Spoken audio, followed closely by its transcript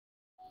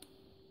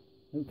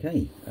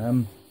Okay,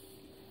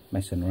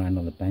 messing around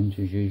on the bench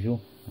as usual,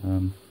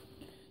 doing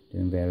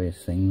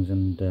various things,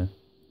 and I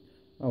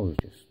was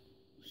just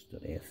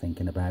stood here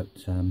thinking about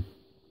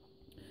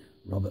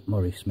Robert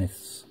Murray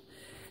Smith's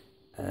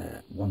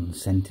 1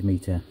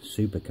 centimetre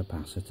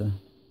supercapacitor.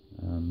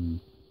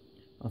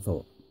 I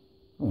thought,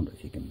 I wonder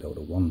if you can build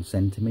a 1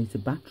 centimetre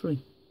battery.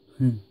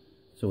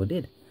 So I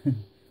did.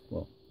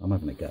 Well, I'm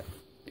having a go.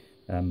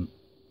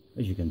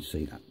 As you can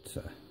see, that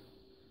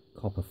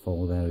copper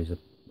foil there is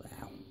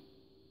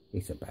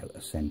it's about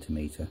 1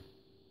 centimetre.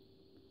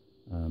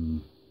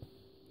 So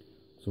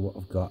what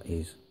I've got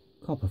is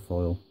copper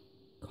foil,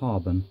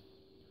 carbon,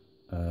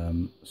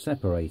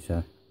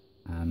 separator,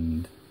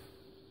 and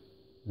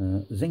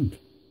zinc.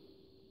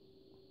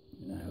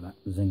 Now that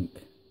zinc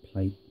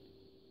plate,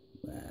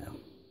 well,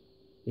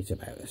 it's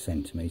about 1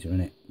 centimetre,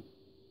 isn't it?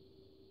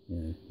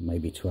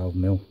 Maybe 12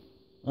 mil.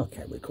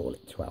 Okay, we call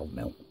it 12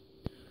 mil.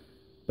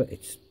 But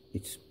it's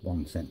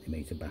 1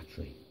 centimetre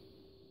battery.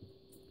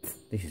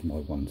 This is my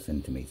 1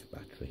 centimetre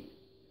battery.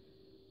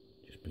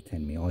 Just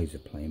pretend my eyes are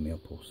playing me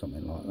up or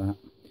something like that.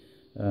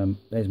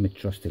 There's my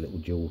trusty little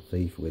jewel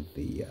thief with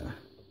the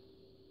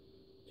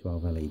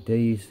 12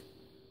 LEDs.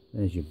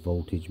 There's your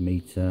voltage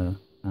meter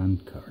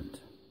and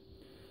current.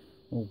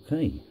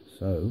 Okay,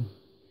 so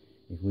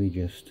if we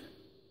just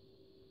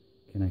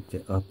connect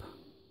it up,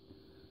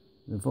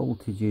 the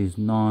voltage is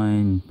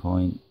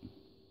 9.9,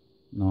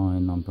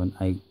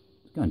 9.8.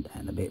 It's going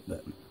down a bit,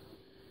 but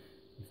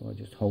if I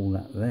just hold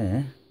that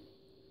there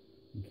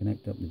and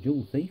connect up the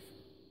jewel thief,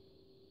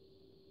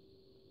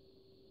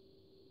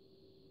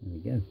 there we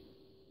go.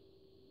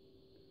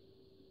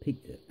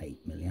 Peaked at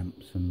 8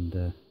 milliamps, and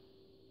it's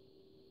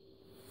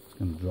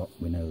going to drop,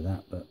 we know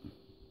that, but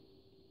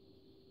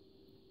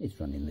it's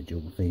running the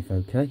jewel thief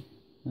okay,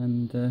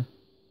 and the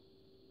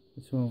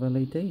 12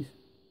 LEDs.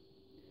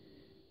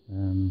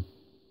 I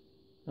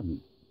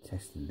haven't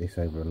tested this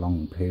over a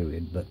long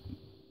period, but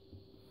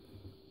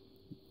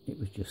it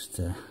was just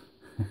a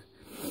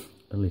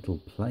little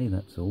play,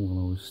 that's all,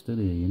 while I was stood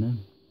here,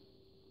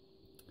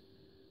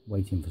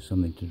 waiting for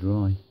something to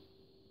dry.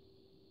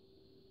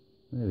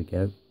 There we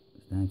go,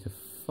 it's down to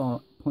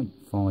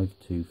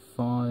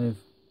 0.525,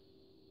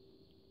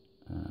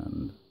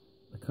 and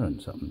the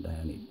current's up and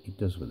down. It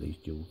does with these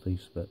jewel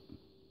thieves, but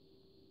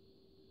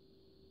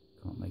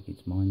can't make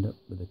its mind up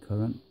with the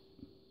current.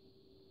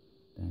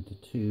 Down to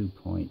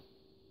 2.2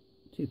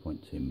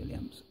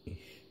 milliamps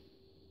ish.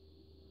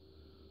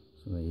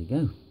 So there you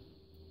go,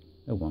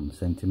 a 1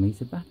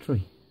 centimetre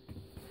battery.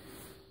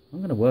 I'm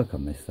going to work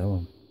on this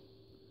though.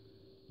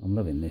 I'm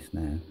loving this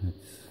now.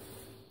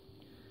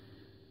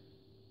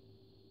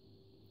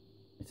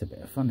 It's a bit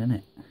of fun, isn't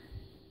it?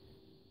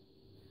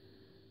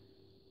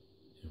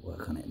 Just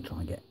work on it and try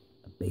and get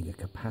a bigger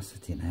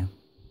capacity now.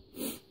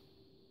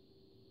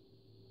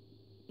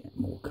 Get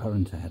more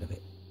current out of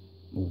it,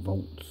 more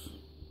volts.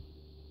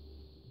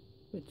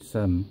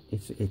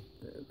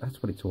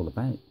 That's what it's all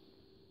about.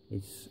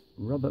 It's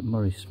Robert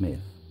Murray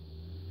Smith.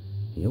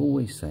 He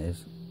always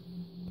says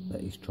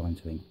that he's trying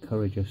to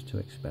encourage us to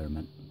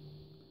experiment.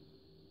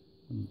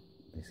 And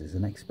this is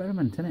an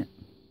experiment, isn't it?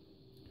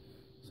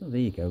 So there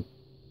you go,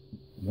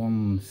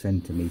 1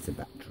 centimetre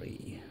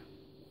battery.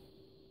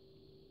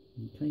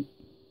 Okay.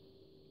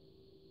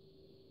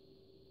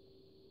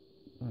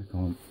 Back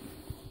on.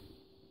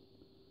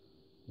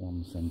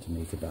 1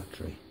 centimetre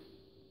battery.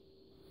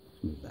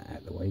 Let's move that out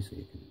of the way so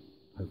you can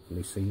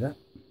hopefully see that.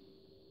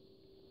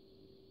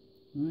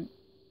 Right.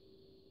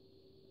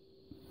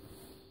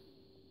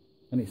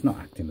 And it's not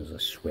acting as a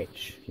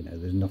switch,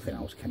 there's nothing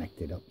else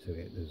connected up to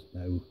it, there's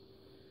no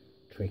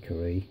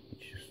trickery,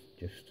 it's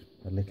just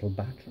a little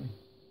battery.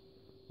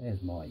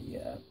 There's my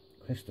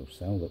crystal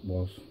cell that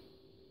was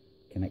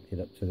connected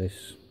up to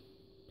this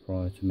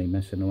prior to me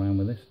messing around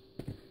with this.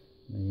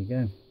 There you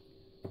go.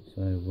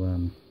 So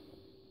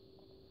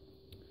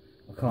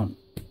I can't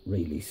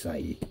really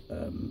say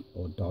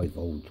or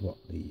divulge what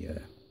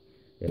the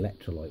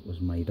electrolyte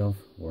was made of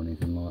or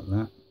anything like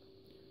that,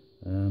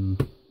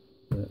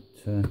 but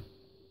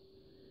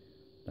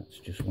that's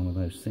just one of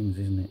those things,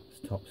 isn't it? It's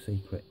top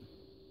secret.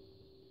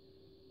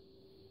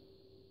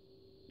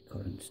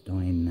 Current's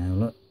dying now,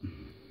 look.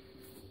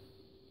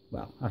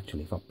 Well,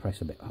 actually, if I press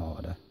a bit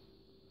harder,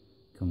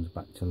 it comes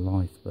back to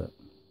life, but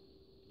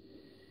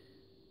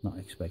not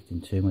expecting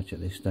too much at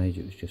this stage.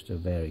 It was just a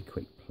very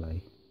quick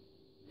play.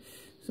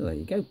 So there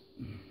you go,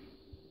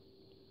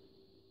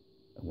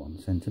 a 1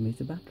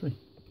 centimetre battery.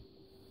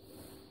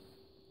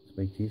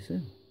 Speak to you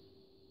soon.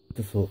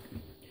 The thought,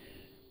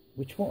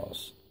 which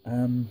was,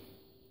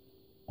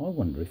 I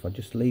wonder if I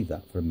just leave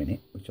that for a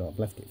minute, which I've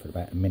left it for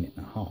about 1.5 minutes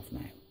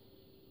now,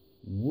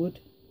 would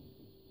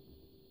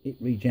it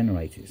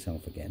regenerate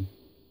itself again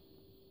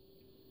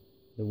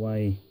the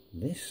way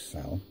this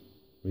cell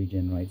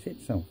regenerates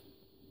itself?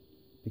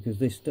 Because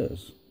this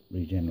does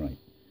regenerate.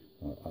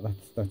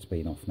 That's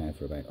been off now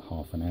for about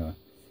half an hour.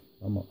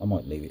 I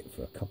might leave it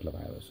for a couple of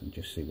hours and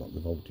just see what the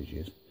voltage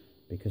is,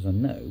 because I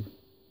know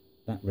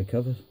that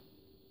recovers.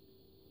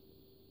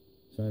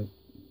 So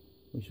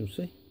we shall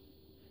see.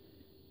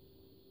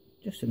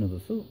 just another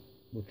thought.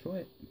 We'll try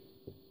it.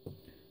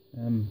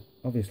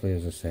 Obviously,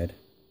 as I said,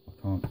 I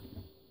can't,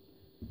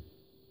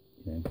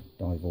 you know,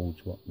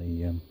 divulge what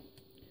the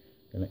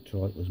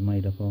electrolyte was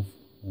made up of.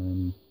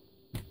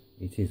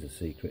 It is a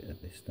secret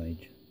at this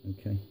stage.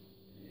 Okay.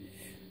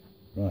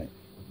 Right.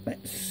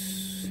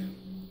 Let's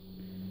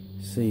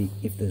see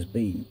if there's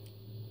been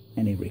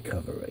any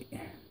recovery.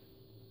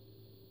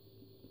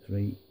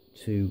 3,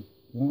 2,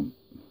 1,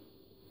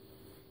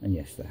 and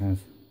yes, there has.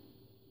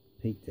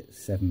 Peaked at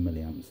 7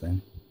 milliamps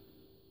then.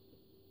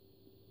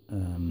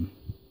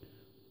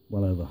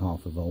 Well over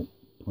half a volt,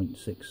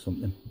 0.6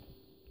 something.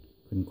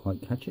 Couldn't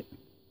quite catch it,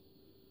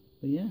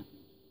 but yeah,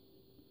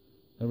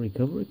 a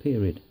recovery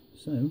period.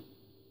 So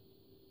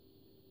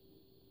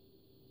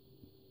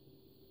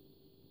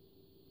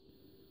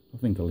I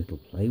think a little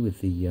play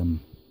with the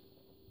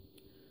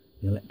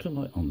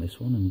electrolyte on this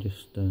one and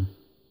just try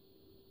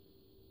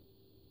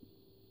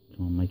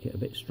and make it a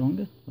bit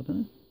stronger. I don't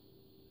know.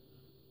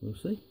 We'll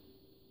see.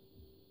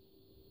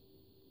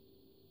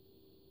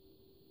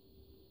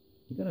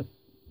 You've got to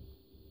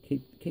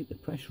keep the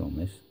pressure on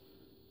this.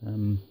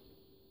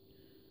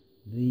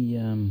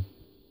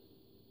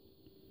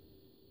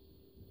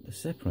 The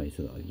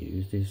separator that I've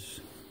used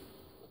is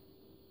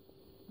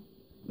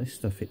this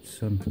stuff.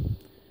 It's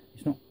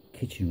not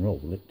kitchen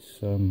roll.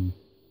 It's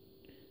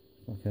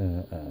like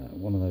a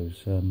one of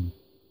those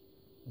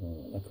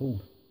what they're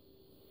called.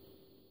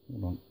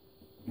 Hold on.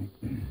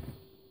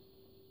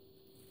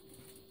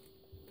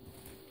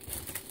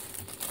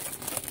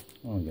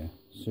 Oh yeah,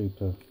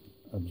 super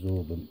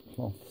absorbent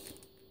cloths.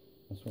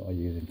 That's what I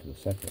use into the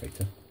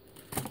separator.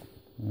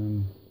 I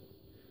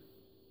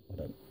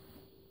don't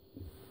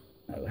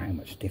know how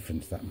much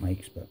difference that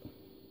makes, but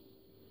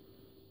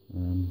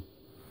I'll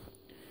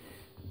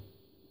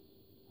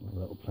have a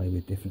little play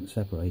with different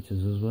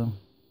separators as well.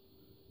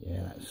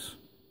 Yeah, that's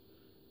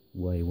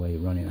way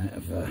running out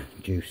of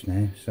juice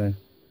now. So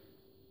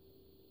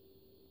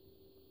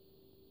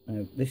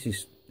this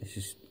is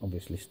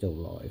obviously still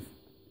live.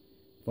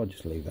 If I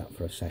just leave that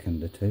for a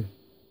second or two,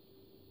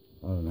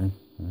 I don't know.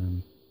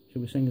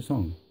 Should we sing a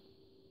song?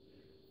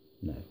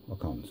 No, I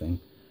can't sing.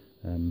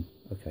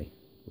 Okay,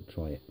 we'll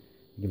try it.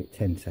 Give it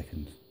 10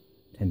 seconds.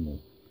 10 more.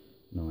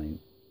 9,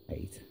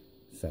 8,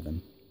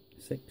 7,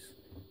 6,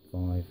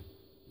 5,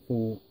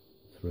 4,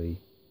 3,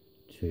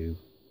 2,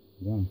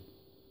 1,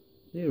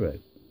 0.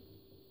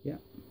 Yeah,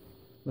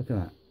 look at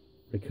that.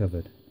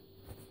 Recovered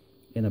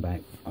in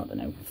about, I don't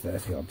know,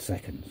 30 odd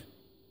seconds.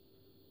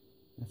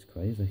 That's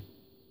crazy.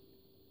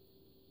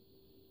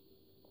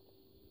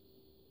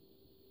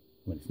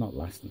 Well, it's not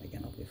lasting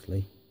again,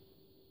 obviously,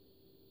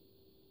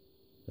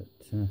 but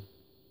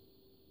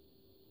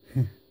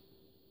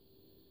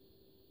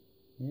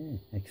yeah,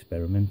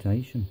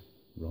 experimentation,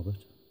 Robert.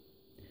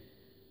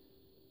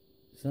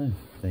 So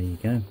there you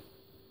go.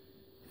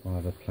 I'll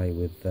have a play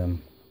with the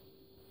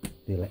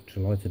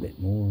electrolyte a bit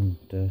more, and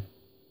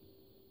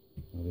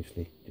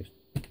obviously just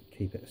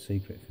keep it a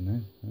secret for now.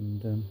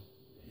 And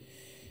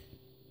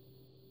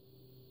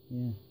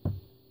yeah.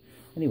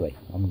 Anyway,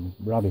 I'm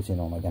rabbiting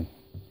on again.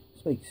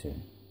 Speak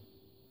soon.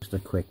 Just a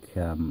quick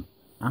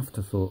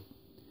afterthought.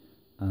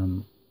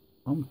 I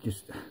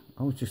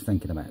was just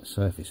thinking about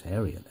surface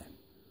area then,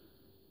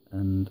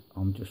 and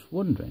I'm just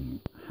wondering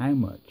how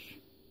much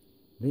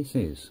this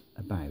is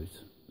about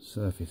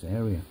surface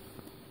area.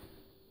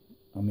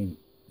 I mean,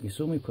 you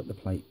saw me put the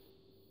plate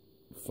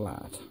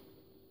flat,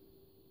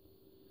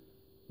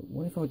 but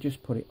what if I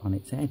just put it on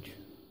its edge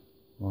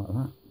like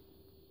that,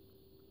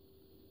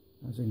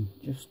 as in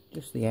just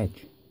the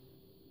edge?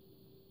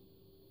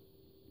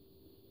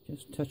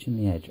 Just touching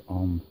the edge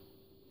on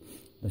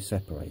the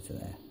separator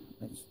there.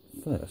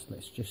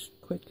 Let's just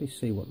quickly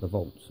see what the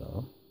volts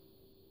are.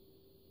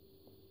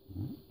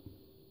 Right.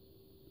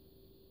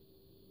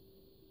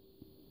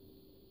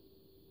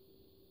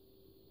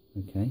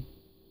 Okay,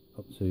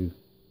 up to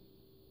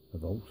a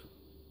volt,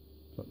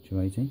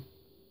 fluctuating.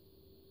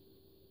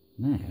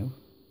 Now,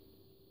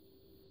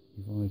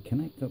 if I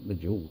connect up the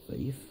Joule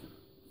Thief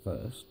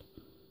first,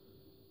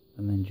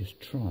 and then just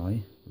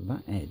try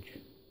that edge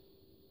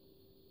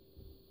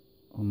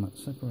on that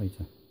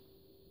separator.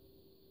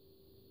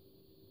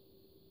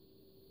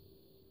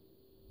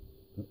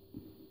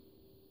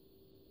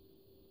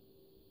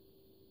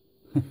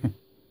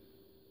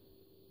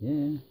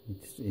 Yeah,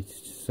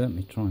 it's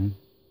certainly trying.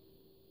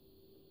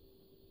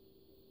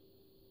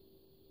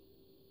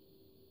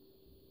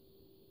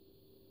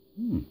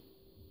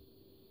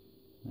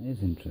 That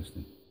is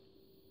interesting.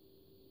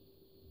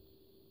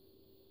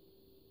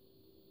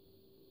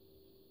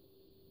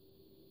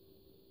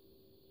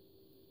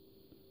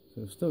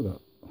 So I've still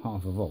got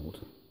half a volt,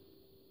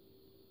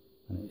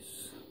 and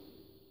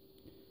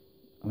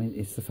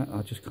it's the fact that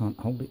I just can't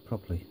hold it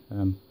properly.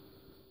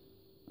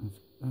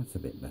 That's a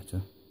bit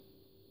better,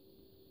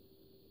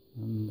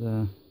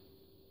 and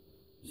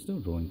still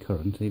drawing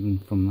current even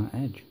from that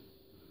edge,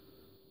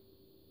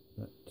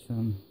 but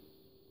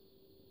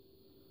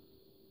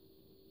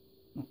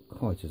not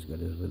quite as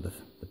good as with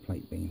the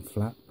plate being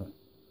flat. But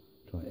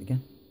try it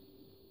again.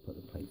 Put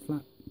the plate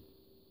flat.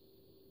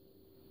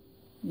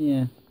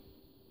 Yeah.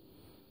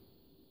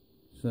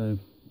 So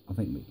I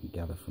think we can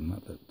gather from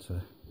that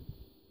that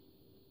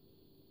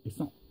it's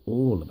not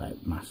all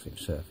about massive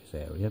surface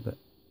area, but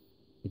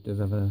it does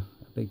have a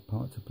big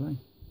part to play.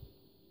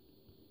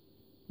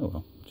 Oh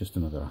well, just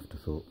another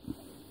afterthought.